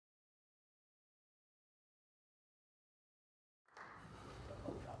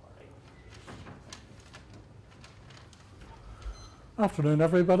Afternoon,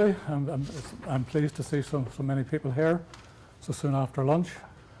 everybody. I'm pleased to see so many people here so soon after lunch.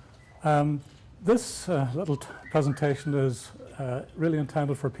 This little presentation is really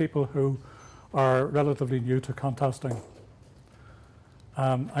intended for people who are relatively new to contesting.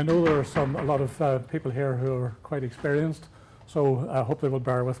 I know there are a lot of people here who are quite experienced, so I hope they will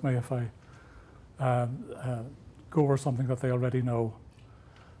bear with me if I go over something that they already know.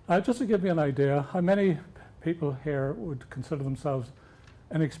 Just to give you an idea, how many people here would consider themselves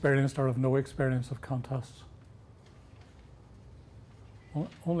inexperienced or have no experience of contests?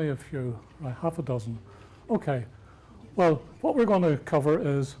 Only a few, right, half a dozen. Okay, well, what we're going to cover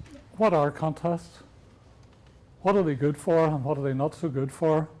is what are contests, what are they good for and what are they not so good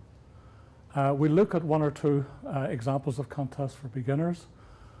for. We'll look at one or two examples of contests for beginners.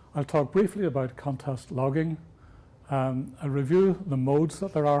 I'll talk briefly about contest logging. I'll review the modes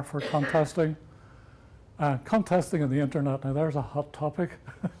that there are for contesting. Contesting on the internet, now there's a hot topic,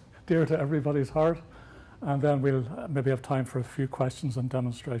 dear to everybody's heart, and then we'll maybe have time for a few questions and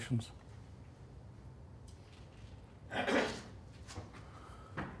demonstrations.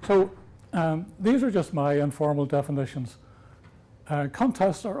 So these are just my informal definitions.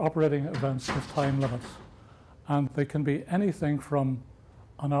 Contests are operating events with time limits, and they can be anything from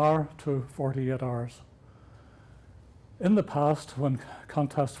an hour to 48 hours. In the past, when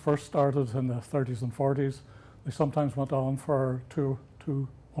contests first started in the 30s and 40s, they sometimes went on for 1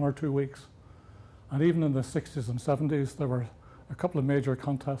 or 2 weeks. And even in the 60s and 70s, there were a couple of major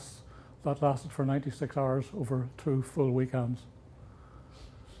contests that lasted for 96 hours over 2 full weekends.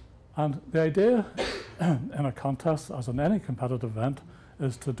 And the idea in a contest, as in any competitive event,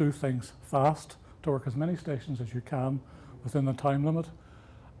 is to do things fast, to work as many stations as you can within the time limit,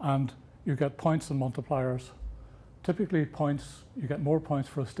 and you get points and multipliers. Typically you get more points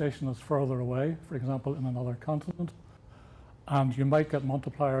for a station that's further away, for example, in another continent, and you might get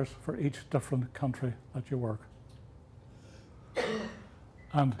multipliers for each different country that you work.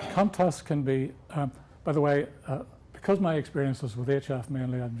 And contests can be, by the way, because my experience is with HF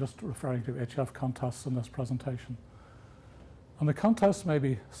mainly, I'm just referring to HF contests in this presentation. And the contests may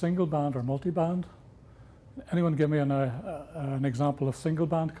be single band or multi-band. Anyone give me an example of single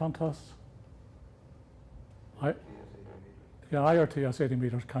band contests? IRTS 80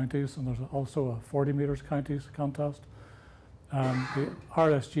 meters counties, and there's also a 40 meters counties contest. The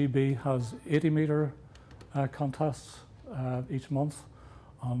RSGB has 80 meter contests each month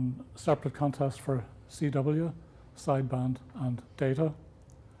on separate contests for CW, sideband, and data.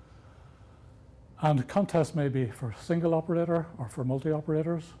 And contests may be for single operator or for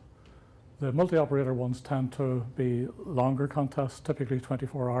multi-operators. The multi-operator ones tend to be longer contests, typically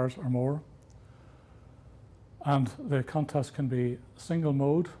 24 hours or more. And the contest can be single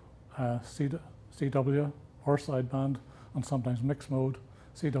mode, CW or sideband, and sometimes mixed mode,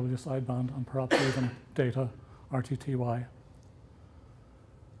 CW sideband, and perhaps even data, RTTY.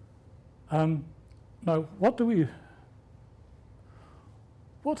 Now,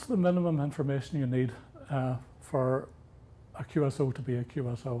 what's the minimum information you need for a QSO to be a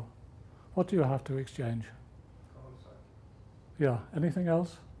QSO? What do you have to exchange? Yeah, anything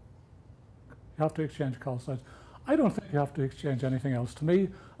else? You have to exchange call signs. I don't think you have to exchange anything else. To me,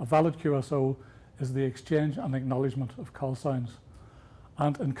 a valid QSO is the exchange and acknowledgement of call signs.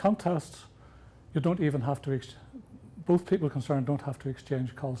 And in contests, you don't even have to, both people concerned don't have to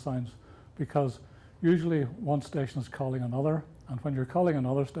exchange call signs, because usually one station is calling another, and when you're calling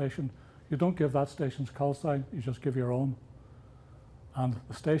another station, you don't give that station's call sign, you just give your own. And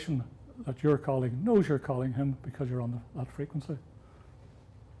the station that you're calling knows you're calling him because you're on that frequency.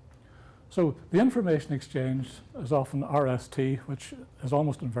 So the information exchanged is often RST, which is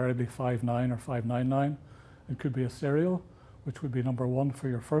almost invariably 59 or 599. It could be a serial, which would be number 1 for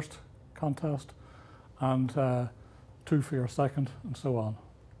your first contest, and 2 for your second, and so on.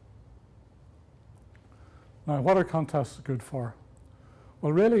 Now, what are contests good for?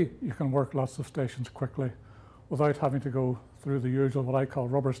 Well, really, you can work lots of stations quickly without having to go through the usual, what I call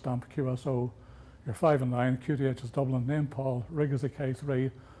rubber stamp QSO. You're 5 and 9, QTH is Dublin, name Paul, rig is a K3,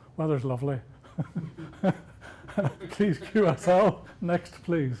 weather's lovely. Please QSL, next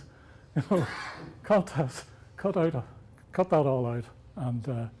please. You know, contests, cut that all out,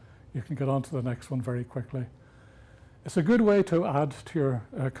 and you can get on to the next one very quickly. It's a good way to add to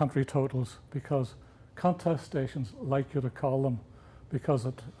your country totals, because contest stations like you to call them, because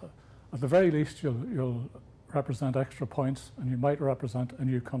at the very least you'll represent extra points, and you might represent a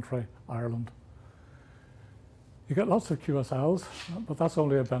new country, Ireland. You get lots of QSLs, but that's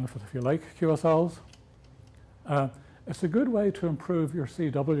only a benefit if you like QSLs. It's a good way to improve your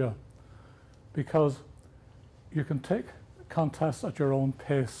CW, because you can take contests at your own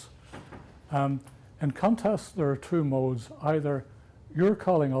pace. In contests, there are two modes. Either you're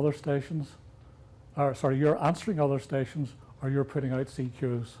calling other stations, or sorry, you're answering other stations, or you're putting out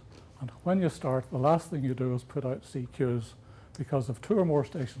CQs. And when you start, the last thing you do is put out CQs, because if two or more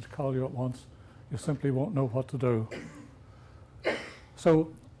stations call you at once, you simply won't know what to do.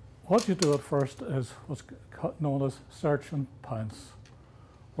 So what you do at first is what's known as search and pounce,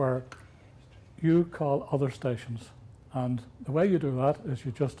 where you call other stations. And the way you do that is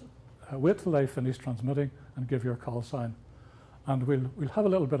you just wait till they finish transmitting and give your call sign. And we'll have a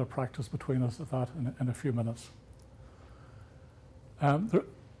little bit of practice between us at that in a few minutes.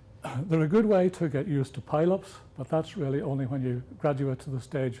 They're a good way to get used to pile-ups, but that's really only when you graduate to the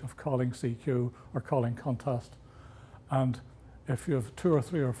stage of calling CQ or calling contest. And if you have 2 or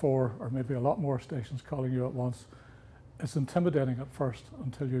 3 or 4 or maybe a lot more stations calling you at once, it's intimidating at first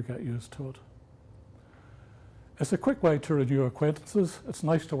until you get used to it. It's a quick way to renew acquaintances. It's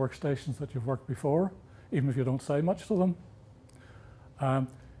nice to work stations that you've worked before, even if you don't say much to them.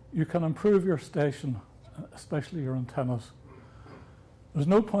 You can improve your station, especially your antennas. There's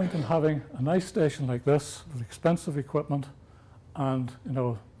no point in having a nice station like this with expensive equipment and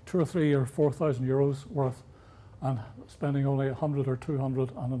 2 or 3 or 4,000 euros worth and spending only 100 or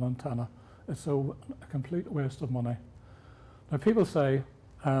 200 on an antenna. It's a complete waste of money. Now people say,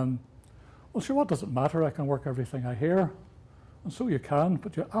 well sure, what does it matter? I can work everything I hear. And so you can,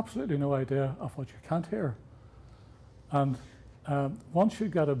 but you have absolutely no idea of what you can't hear. And once you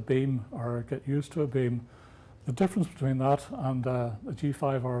get a beam or get used to a beam, the difference between that and a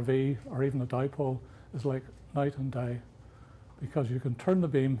G5RV or even a dipole is like night and day, because you can turn the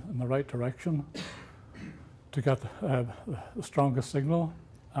beam in the right direction to get the strongest signal,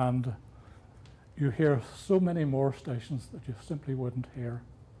 and you hear so many more stations that you simply wouldn't hear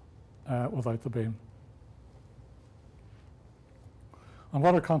without the beam. And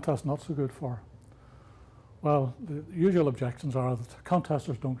what are contests not so good for? Well, the usual objections are that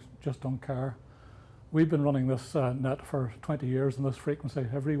contesters just don't care. We've been running this net for 20 years in this frequency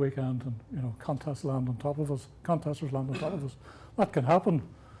every weekend, and contests land on top of us, contesters land on top of us. That can happen,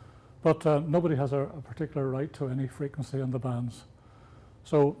 but nobody has a particular right to any frequency in the bands.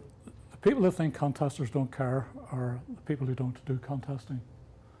 So the people that think contesters don't care are the people who don't do contesting.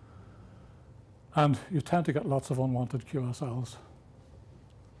 And you tend to get lots of unwanted QSLs.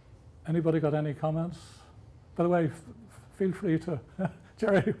 Anybody got any comments? By the way, feel free to,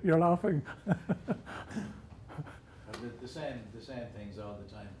 Jerry, you're laughing. The same things all the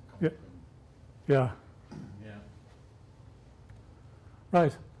time. Yeah. Yeah.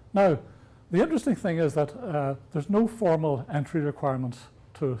 Right. Now, the interesting thing is that there's no formal entry requirements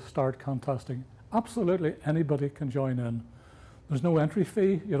to start contesting. Absolutely anybody can join in. There's no entry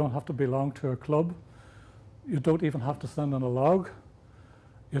fee. You don't have to belong to a club. You don't even have to send in a log.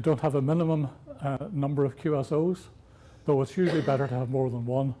 You don't have a minimum number of QSOs, though it's usually better to have more than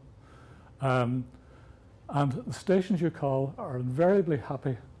one. And the stations you call are invariably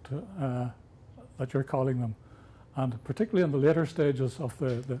happy to, that you're calling them. And particularly in the later stages of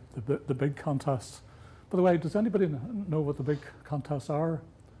the big contests. By the way, does anybody know what the big contests are?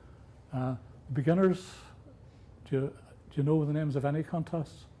 Beginners, do you know the names of any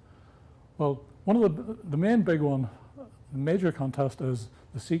contests? Well, one of the main big one, the major contest is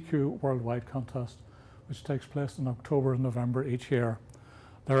the CQ Worldwide Contest, which takes place in October and November each year.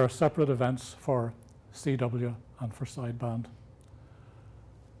 There are separate events for CW and for sideband.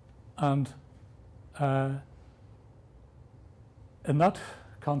 And in that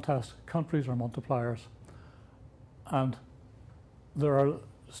contest, countries are multipliers. And there are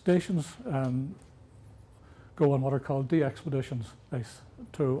stations go on what are called de-expeditions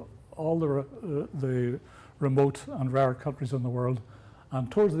to all the remote and rare countries in the world. And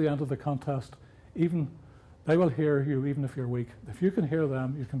towards the end of the contest, they will hear you even if you're weak. If you can hear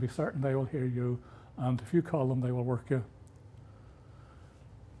them, you can be certain they will hear you. And if you call them, they will work you.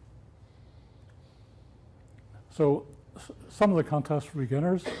 So some of the contests for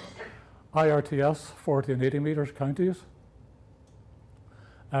beginners, IRTS, 40 and 80 meters counties.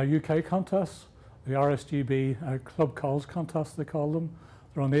 UK contests, the RSGB club calls contests, they call them.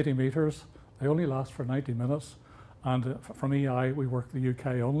 They're on 80 meters. They only last for 90 minutes. And from EI, we work the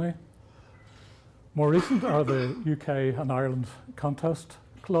UK only. More recent are the UK and Ireland Contest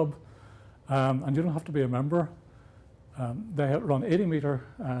Club. And you don't have to be a member. They run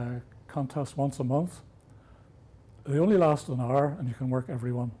 80-meter contests once a month. They only last an hour, and you can work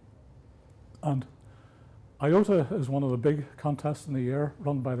every one. And IOTA is one of the big contests in the year,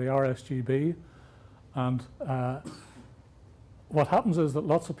 run by the RSGB. And what happens is that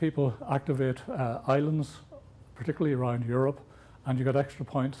lots of people activate islands, particularly around Europe, and you get extra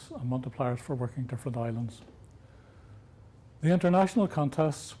points and multipliers for working different islands. The international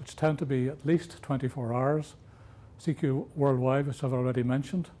contests, which tend to be at least 24 hours, CQ Worldwide, which I've already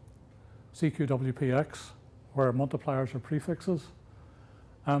mentioned, CQWPX, where multipliers are prefixes.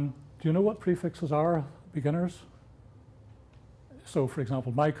 Do you know what prefixes are, beginners? So, for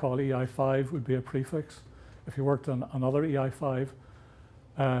example, my call EI5 would be a prefix. If you worked on another EI5,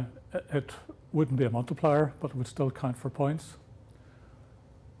 it wouldn't be a multiplier, but it would still count for points.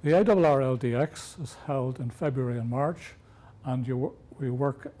 The ARRLDX is held in February and March, and we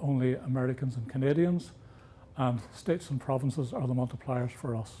work only Americans and Canadians, and states and provinces are the multipliers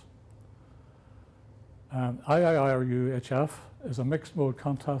for us. IIRU-HF is a mixed mode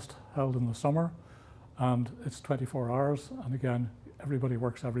contest held in the summer, and it's 24 hours, and again, everybody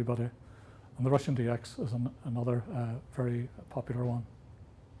works everybody. And the Russian DX is another very popular one.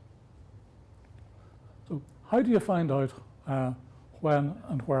 So how do you find out when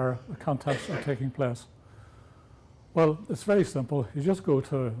and where the contests are taking place? Well, it's very simple. You just go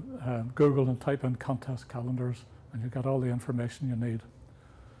to Google and type in contest calendars, and you get all the information you need.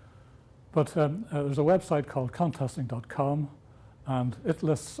 But there's a website called contesting.com, and it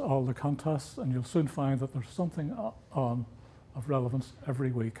lists all the contests, and you'll soon find that there's something on of relevance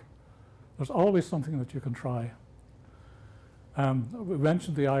every week. There's always something that you can try. We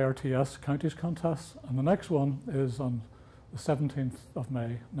mentioned the IRTS Counties Contest, and the next one is on the 17th of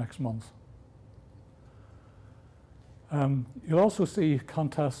May next month. You'll also see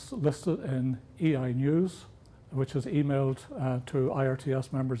contests listed in EI News, which is emailed to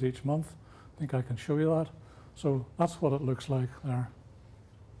IRTS members each month. I think I can show you that. So that's what it looks like there.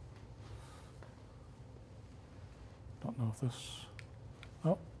 Don't know if this,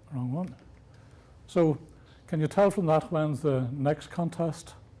 oh, wrong one. So can you tell from that when's the next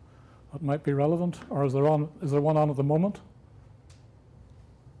contest that might be relevant, or is there one on at the moment?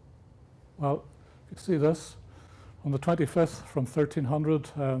 Well, you can see this. On the 25th from 1300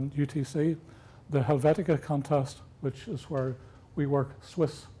 UTC, the Helvetica contest, which is where we work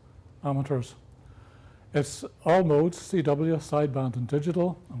Swiss amateurs. It's all modes, CW, sideband, and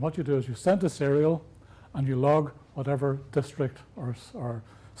digital. And what you do is you send a serial and you log whatever district or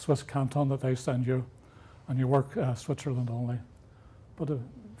Swiss canton that they send you, and you work Switzerland only. But a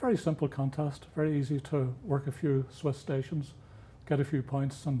very simple contest, very easy to work a few Swiss stations, get a few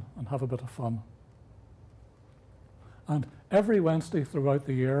points, and have a bit of fun. And every Wednesday throughout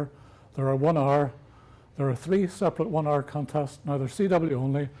the year, there are 3 separate 1-hour contests. Now they're CW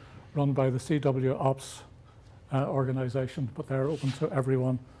only, run by the CW Ops organization, but they're open to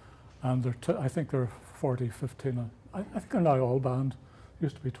everyone. And I think they're 40, 15. I think they're now all banned.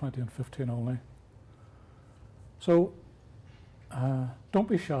 Used to be 20 and 15 only. So don't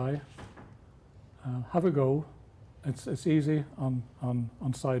be shy. Have a go. It's easy on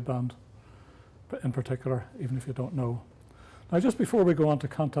sideband in particular, even if you don't know. Now, just before we go on to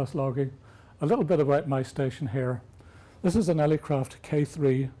contest logging, a little bit about my station here. This is an Elecraft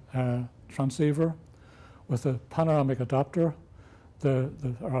K3 transceiver with a panoramic adapter,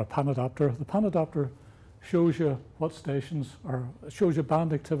 or a pan adapter. The pan adapter shows you what stations, or shows you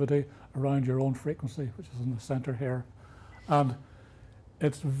band activity around your own frequency, which is in the center here. And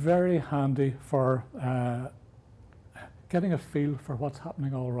it's very handy for getting a feel for what's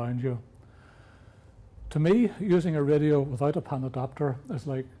happening all around you. To me, using a radio without a pan adapter is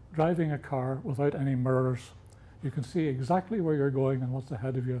like driving a car without any mirrors. You can see exactly where you're going and what's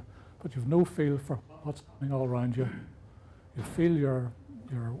ahead of you, but you've no feel for what's happening all around you. You feel you're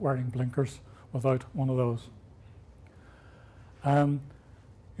wearing blinkers without one of those.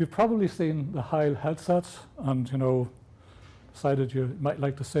 You've probably seen the Heil headsets, and decided you might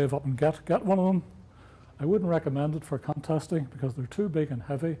like to save up and get one of them. I wouldn't recommend it for contesting because they're too big and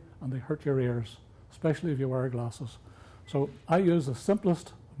heavy and they hurt your ears, especially if you wear glasses. So I use the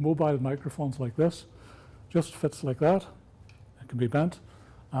simplest mobile microphones like this. Just fits like that. It can be bent,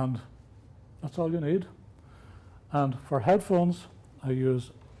 and that's all you need. And for headphones, I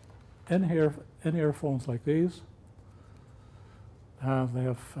use in-ear phones like these. They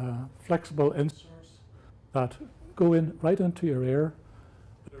have flexible inserts that go in right into your ear.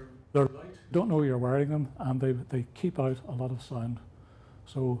 They're light. You don't know you're wearing them, and they keep out a lot of sound.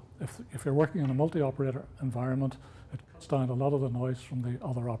 So if you're working in a multi-operator environment, it cuts down a lot of the noise from the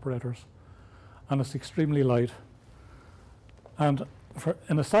other operators. And it's extremely light. And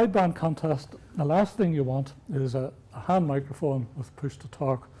in a sideband contest, the last thing you want is a hand microphone with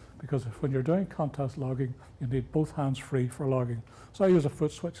push-to-talk, because when you're doing contest logging, you need both hands free for logging. So I use a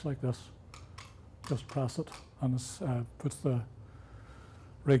foot switch like this. Just press it, and it puts the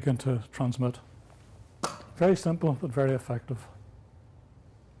rig into transmit. Very simple, but very effective.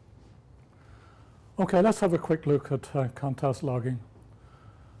 Okay, let's have a quick look at contest logging.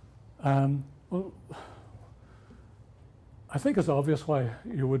 Well, I think it's obvious why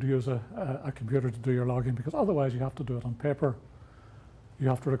you would use a computer to do your logging, because otherwise you have to do it on paper. You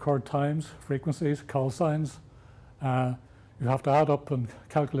have to record times, frequencies, call signs. You have to add up and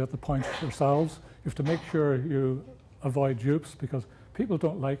calculate the points yourselves. You have to make sure you avoid dupes, because people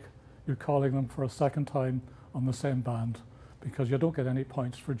don't like you calling them for a second time on the same band, because you don't get any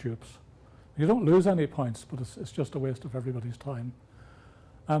points for dupes. You don't lose any points, but it's just a waste of everybody's time.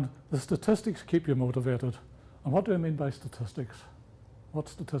 And the statistics keep you motivated. And what do I mean by statistics? What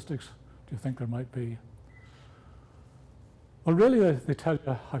statistics do you think there might be? Well, really, they tell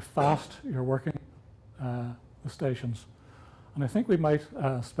you how fast you're working the stations. And I think we might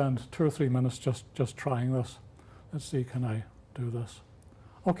spend 2 or 3 minutes just trying this. Let's see, can I do this?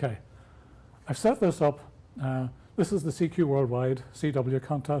 Okay, I've set this up. This is the CQ Worldwide CW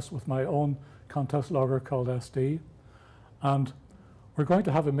contest with my own contest logger called SD. And we're going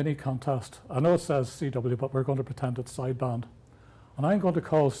to have a mini contest. I know it says CW, but we're going to pretend it's sideband. And I'm going to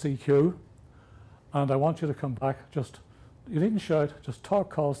call CQ, and I want you to come back. You needn't shout, just talk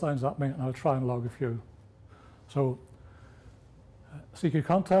call signs at me, and I'll try and log a few. So, CQ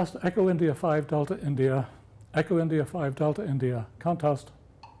contest, Echo India 5 Delta India, Echo India 5 Delta India, contest.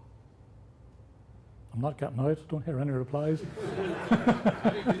 I'm not getting out, don't hear any replies.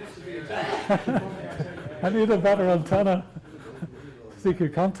 I need a better antenna.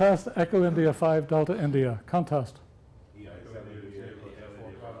 CQ contest, Echo India 5 Delta India, contest.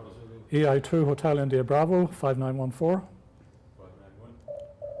 EI2 Hotel India Bravo 5914.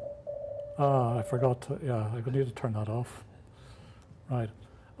 I forgot to, I need to turn that off. Right.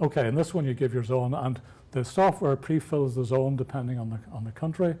 Okay, in this one you give your zone, and the software pre-fills the zone depending on the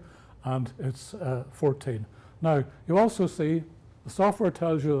country, and it's 14. Now, you also see the software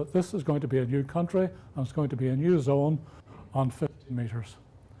tells you that this is going to be a new country, and it's going to be a new zone on 50 meters,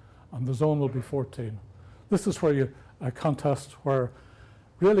 and the zone will be 14. This is where a contest where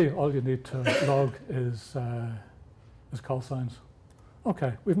really all you need to log is call signs.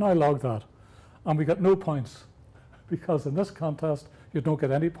 Okay, we've now logged that, and we get no points, because in this contest you don't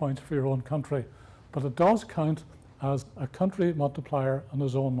get any points for your own country, but it does count as a country multiplier and a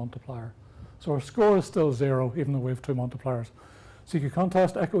zone multiplier. So our score is still 0, even though we have 2 multipliers. CQ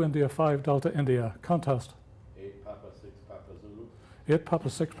contest, Echo India 5 Delta India, contest. 8 Papa 6 Papa Zulu. 8 Papa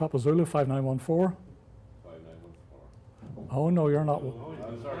 6 Papa Zulu 5914. 5914. Oh no, you're not.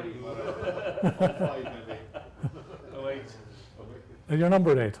 I'm sorry. 5 maybe. Oh, 8. You're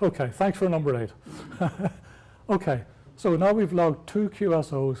number 8. Okay, thanks for number 8. Okay, so now we've logged 2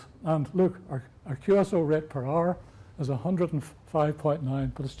 QSOs, and look, our QSO rate per hour is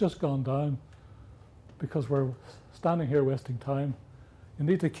 105.9, but it's just gone down because we're standing here wasting time. You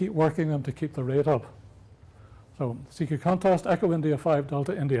need to keep working them to keep the rate up. So CQ contest, Echo India 5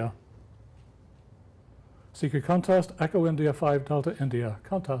 Delta India. CQ contest, Echo India 5 Delta India,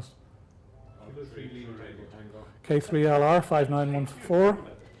 contest. K3LR 5914.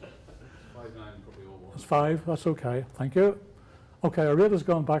 That's 5, that's okay, thank you. Okay, our rate has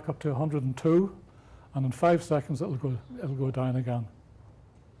gone back up to 102, and in 5 seconds it'll go down again.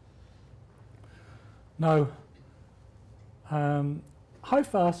 Now, how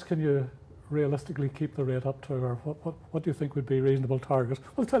fast can you realistically keep the rate up to, or what do you think would be reasonable targets?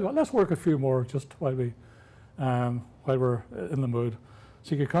 Well, I'll tell you what, let's work a few more just while we're in the mood.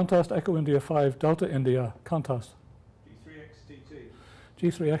 CQ contest, Echo India 5 Delta India, contest. G3XTT.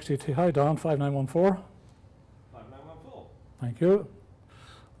 G3XTT, hi Don, 5914. 5914. Thank you.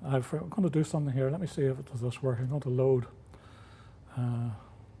 I'm going to do something here. Let me see if it does this work. I'm going to load.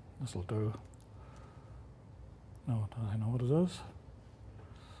 This will do. No, I know what it is.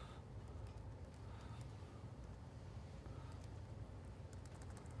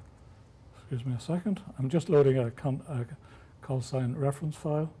 Excuse me a second. I'm just loading a call sign reference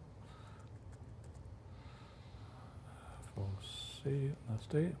file. FOC,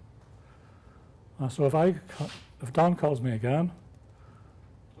 SD. So if Don calls me again,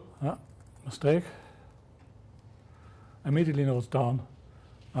 mistake, I immediately know it's Don,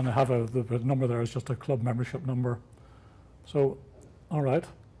 and I have the number there is just a club membership number. So, all right,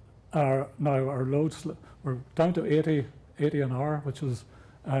 now our loads, we're down to 80 an hour, which is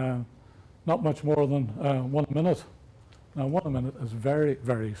not much more than 1 minute. Now 1 minute is very,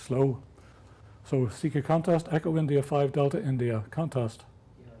 very slow. So CQ contest, Echo India 5 Delta India, contest.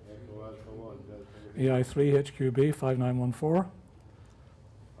 Echo Alpha 1 Delta EI3 HQB 5914.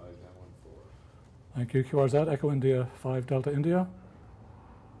 5914. Thank you. QRZ, Echo India 5 Delta India.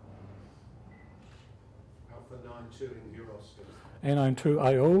 Papa A92 in Euros.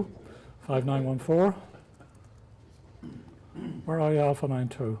 A92IO 5914. Where are you, Alpha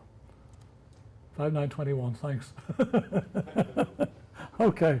 92? 5921, thanks.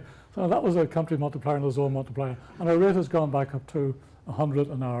 Okay, so that was a country multiplier and a zone multiplier. And our rate has gone back up to 100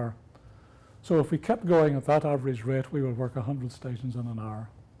 an hour. So if we kept going at that average rate, we would work 100 stations in an hour.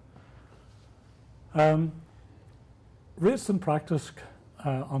 Rates in practice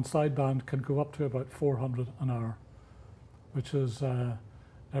on sideband can go up to about 400 an hour, which is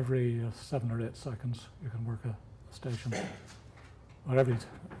every 7 or 8 seconds you can work a station, or every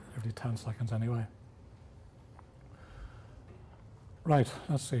 10 seconds anyway. Right,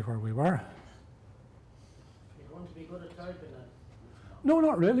 let's see where we were. You're going to be good at typing then? No,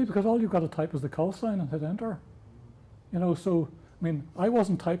 not really, because all you've got to type is the call sign and hit enter. You know, so, I mean, I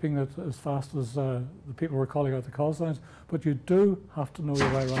wasn't typing it as fast as the people were calling out the call signs, but you do have to know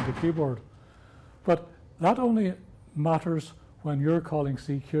your way around the keyboard. But that only matters when you're calling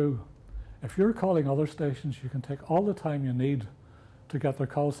CQ. If you're calling other stations, you can take all the time you need to get their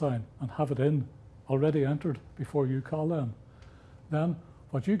call sign and have it in, already entered, before you call them. Then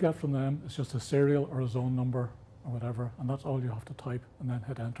what you get from them is just a serial or a zone number or whatever, and that's all you have to type and then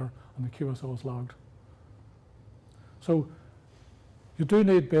hit enter, and the QSO is logged. So you do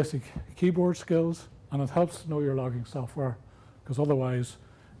need basic keyboard skills, and it helps to know your logging software, because otherwise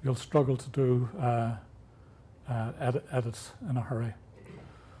you'll struggle to do edits in a hurry.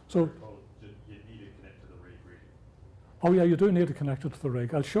 So, You need to connect to the rig, really. oh yeah, you do need to connect it to the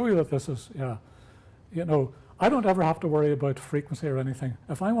rig. I'll show you that this is, yeah, you know, I don't ever have to worry about frequency or anything.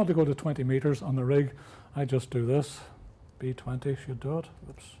 If I want to go to 20 meters on the rig, I just do this. B20 should do it.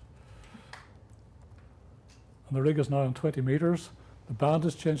 Oops. And the rig is now on 20 meters. The band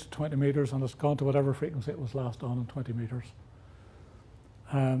has changed to 20 meters, and it's gone to whatever frequency it was last on 20 meters.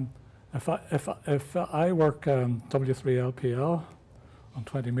 If I work W3LPL on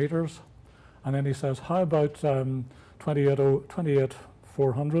 20 meters, and then he says, how about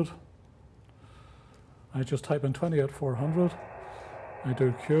 28400? I just type in 28400. I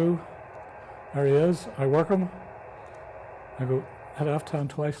do Q. There he is. I work him. I go hit F10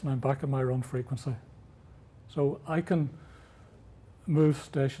 twice, and I'm back in my run frequency. So I can move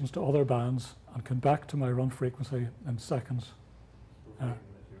stations to other bands and come back to my run frequency in seconds.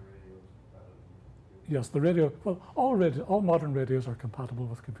 Yes, the radio, well, all modern radios are compatible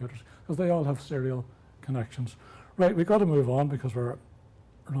with computers because they all have serial connections. Right, we've got to move on because we're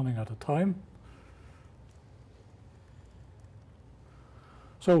running out of time.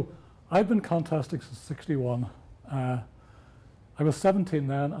 So I've been contesting since '61. I was 17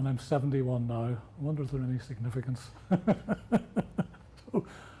 then, and I'm 71 now. I wonder if there's any significance. So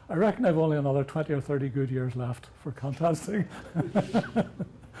I reckon I've only another 20 or 30 good years left for contesting.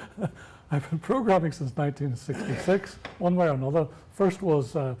 I've been programming since 1966, one way or another. First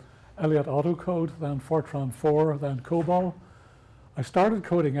was Elliott Autocode, then Fortran 4, then COBOL. I started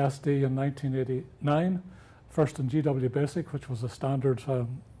coding SD in 1989, first in GW Basic, which was a standard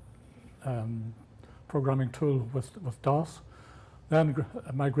programming tool with DOS. Then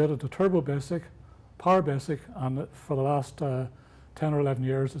migrated to Turbo Basic, Power Basic, and for the last 10 or 11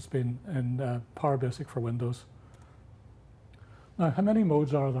 years it's been in Power Basic for Windows. Now, how many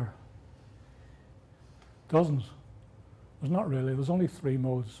modes are there? Dozens. There's not really. There's only 3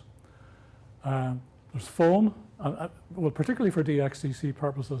 modes. There's phone, well, particularly for DXCC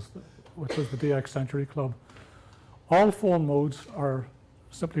purposes, which is the DX Century Club. All phone modes are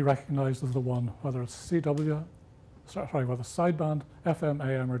simply recognized as the one, whether it's CW, sorry, whether it's sideband, FM,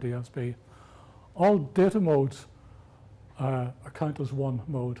 AM, or DSB. All data modes are counted as one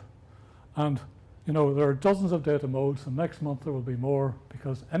mode. And, you know, there are dozens of data modes, and next month there will be more,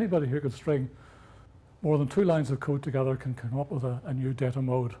 because anybody who can string more than 2 lines of code together can come up with a new data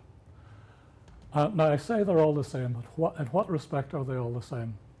mode. Now, I say they're all the same, but in what respect are they all the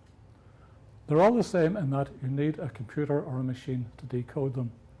same? They're all the same in that you need a computer or a machine to decode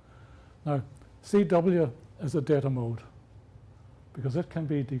them. Now, CW is a data mode because it can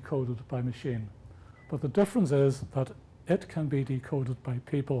be decoded by machine. But the difference is that it can be decoded by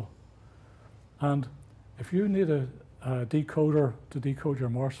people. And if you need a decoder to decode your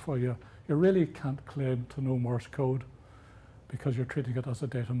Morse for you, you really can't claim to know Morse code because you're treating it as a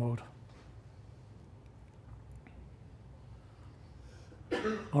data mode.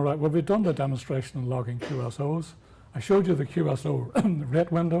 All right, well, we've done the demonstration on logging QSOs. I showed you the QSO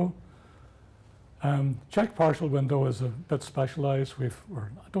rate window. Check partial window is a bit specialized. I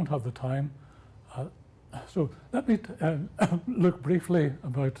don't have the time. So let me look briefly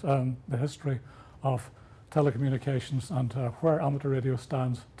about the history of telecommunications and where amateur radio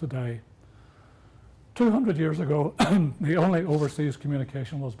stands today. 200 years ago, the only overseas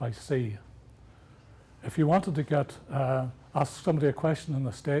communication was by sea. If you wanted to get ask somebody a question in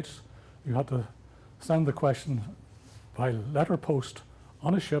the States, you had to send the question by letter post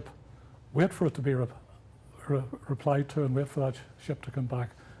on a ship, wait for it to be replied to, and wait for that ship to come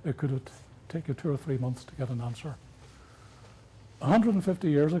back. It could take you 2 or 3 months to get an answer. 150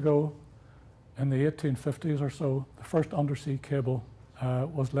 years ago, in the 1850s or so, the first undersea cable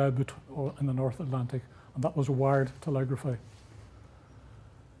was laid in the North Atlantic, and that was wired telegraphy.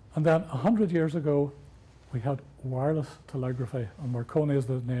 And then 100 years ago, we had wireless telegraphy, and Marconi is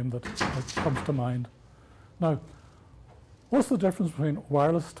the name that comes to mind. Now, what's the difference between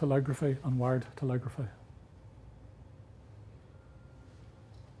wireless telegraphy and wired telegraphy?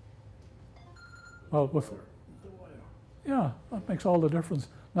 Well, yeah, that makes all the difference.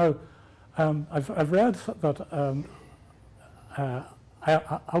 Now, I've read that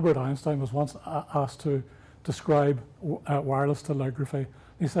Albert Einstein was once asked to describe wireless telegraphy.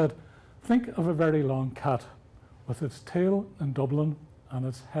 He said, think of a very long cat with its tail in Dublin and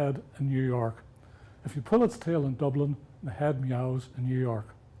its head in New York. If you pull its tail in Dublin, the head meows in New York.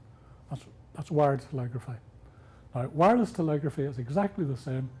 That's wired telegraphy. Now, wireless telegraphy is exactly the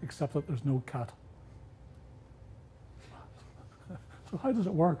same, except that there's no cat. So how does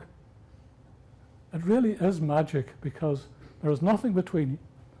it work? It really is magic, because there is nothing between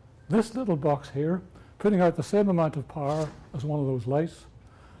this little box here putting out the same amount of power as one of those lights,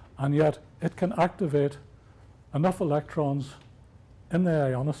 and yet it can activate enough electrons in the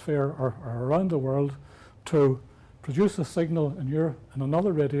ionosphere or around the world to produce a signal in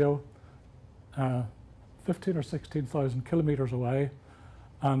another radio 15 or 16,000 kilometers away,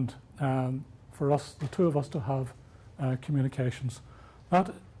 and for us, the two of us, to have communications.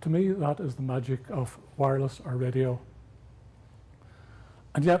 That, to me, that is the magic of wireless or radio.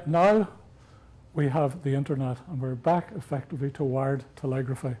 And yet now we have the internet, and we're back effectively to wired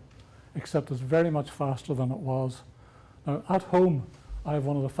telegraphy, except it's very much faster than it was. Now, at home, I have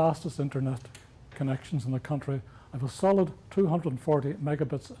one of the fastest internet connections in the country. I have a solid 240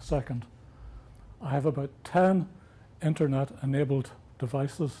 megabits a second. I have about 10 internet-enabled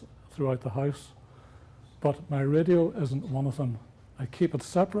devices throughout the house, but my radio isn't one of them. I keep it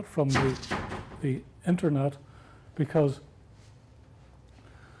separate from the internet, because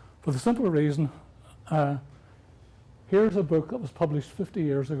for the simple reason, here's a book that was published 50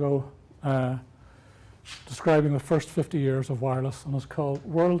 years ago describing the first 50 years of wireless, and it's called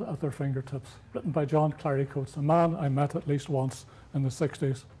World at Their Fingertips, written by John Clary Coates, a man I met at least once in the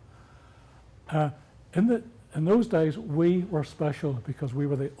 60s. In those days, we were special because we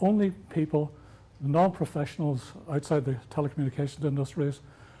were the only people, non-professionals outside the telecommunications industries,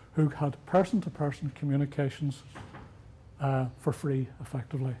 who had person-to-person communications for free,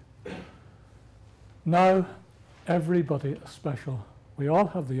 effectively. Now, everybody is special. We all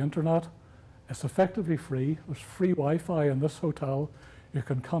have the internet. It's effectively free. There's free Wi-Fi in this hotel. You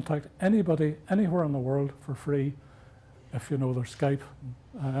can contact anybody, anywhere in the world for free, if you know their Skype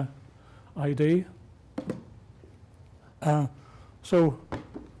ID. So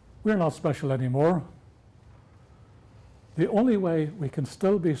we're not special anymore. The only way we can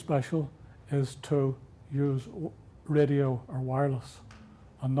still be special is to use radio or wireless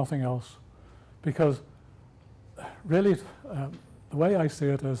and nothing else. Because really, the way I see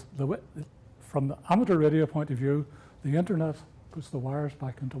it is, from the amateur radio point of view, the internet puts the wires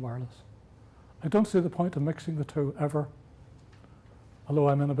back into wireless. I don't see the point of mixing the two ever, although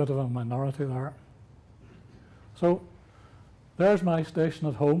I'm in a bit of a minority there. So there's my station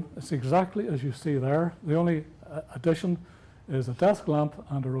at home. It's exactly as you see there. The only addition is a desk lamp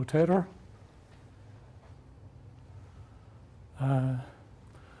and a rotator.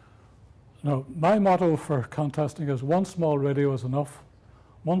 No, my motto for contesting is one small radio is enough.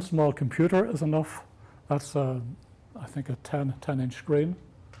 One small computer is enough. That's, I think, a 10-inch screen.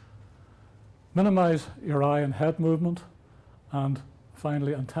 Minimize your eye and head movement. And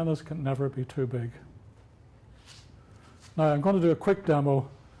finally, antennas can never be too big. Now, I'm going to do a quick demo.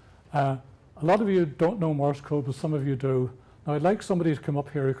 A lot of you don't know Morse code, but some of you do. Now, I'd like somebody to come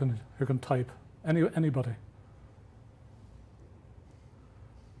up here who can type. Anybody.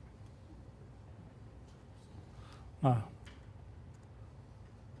 Now,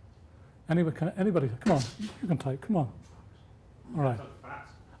 anybody, come on, you can type, come on. All right.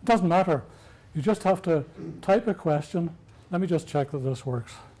 It doesn't matter. You just have to type a question. Let me just check that this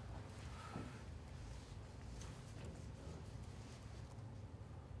works.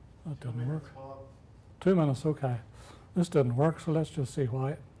 That didn't work. 2 minutes, okay. This didn't work, so let's just see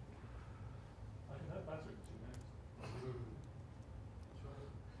why.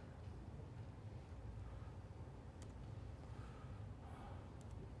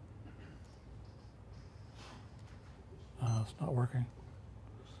 not working.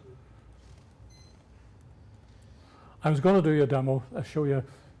 I was going to do you a demo, show you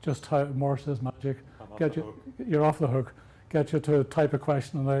just how Morse is magic. You're off the hook. Get you to type a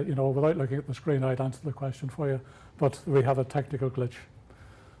question, and you know, without looking at the screen, I'd answer the question for you. But we have a technical glitch.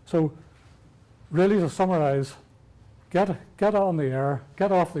 So, really, to summarise, get on the air,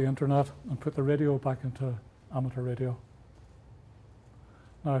 get off the internet, and put the radio back into amateur radio.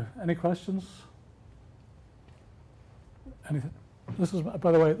 Now, any questions? Anything? This is,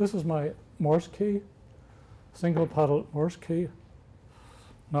 by the way, this is my Morse key, single paddle Morse key,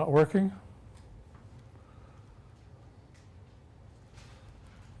 not working.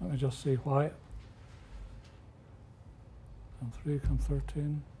 Let me just see why. COM3,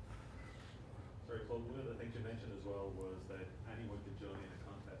 COM13. Sorry, Paul, one of the things you mentioned as well was that anyone could join in a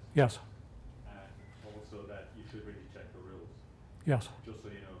contest. Yes. And also that you should really check the rules. Yes. Just so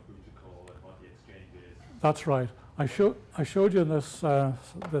you know who to call and what the exchange is. That's right. I showed you this,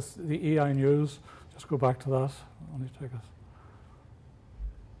 the EI News. Just go back to that. Only take us.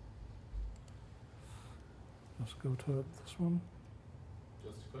 Let's go to this one.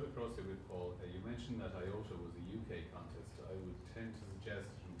 Just to cut across it with Paul, you mentioned that IOTA was a UK contest. I would tend to suggest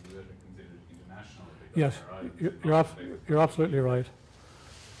you would consider it international. Yes, you're absolutely right.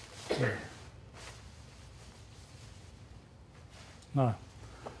 Now,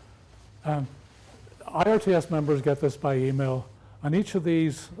 IRTS members get this by email, and each of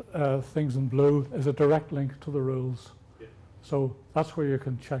these things in blue is a direct link to the rules. Yeah. So that's where you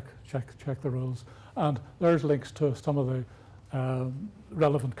can check the rules, and there's links to some of the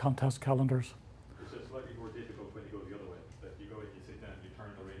relevant contest calendars. It's just slightly more difficult when you go the other way. That you go and you sit down, you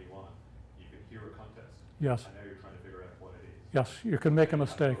turn the radio on, you can hear a contest. Yes. And now you're trying to figure out what it is. Yes, you can make a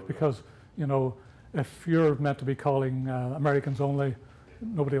mistake because, you know, if you're meant to be calling Americans only,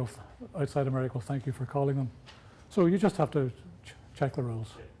 nobody else outside America will thank you for calling them. So you just have to check the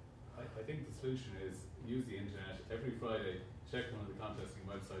rules. I think the solution is use the internet every Friday, check one of the contesting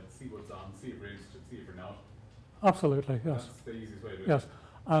websites, see what's on, see if you're interested, see if you're not. Absolutely, yes. That's the easiest way to do it. Yes,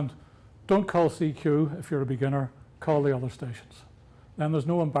 and don't call CQ if you're a beginner, call the other stations. Then there's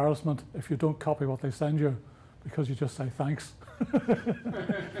no embarrassment if you don't copy what they send you, because you just say thanks.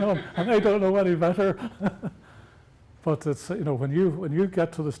 No, and they don't know any better. But it's, you know, when you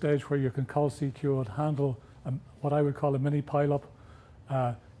get to the stage where you can call CQ and handle what I would call a mini pileup,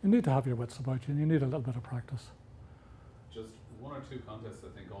 you need to have your wits about you, and you need a little bit of practice. Just one or two contests, I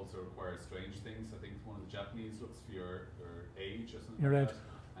think, also require strange things. I think one of the Japanese looks for your age or something Your like age.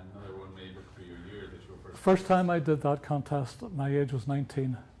 that, and another one may look for your year that you were first. First time I did that contest, my age was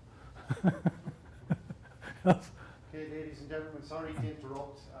 19. Yes. Okay, ladies and gentlemen, sorry to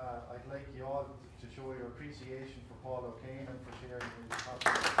interrupt. I'd like you all to show your appreciation for Paul O'Kane and for sharing his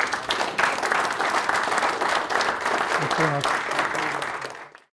topic. Thanks very much.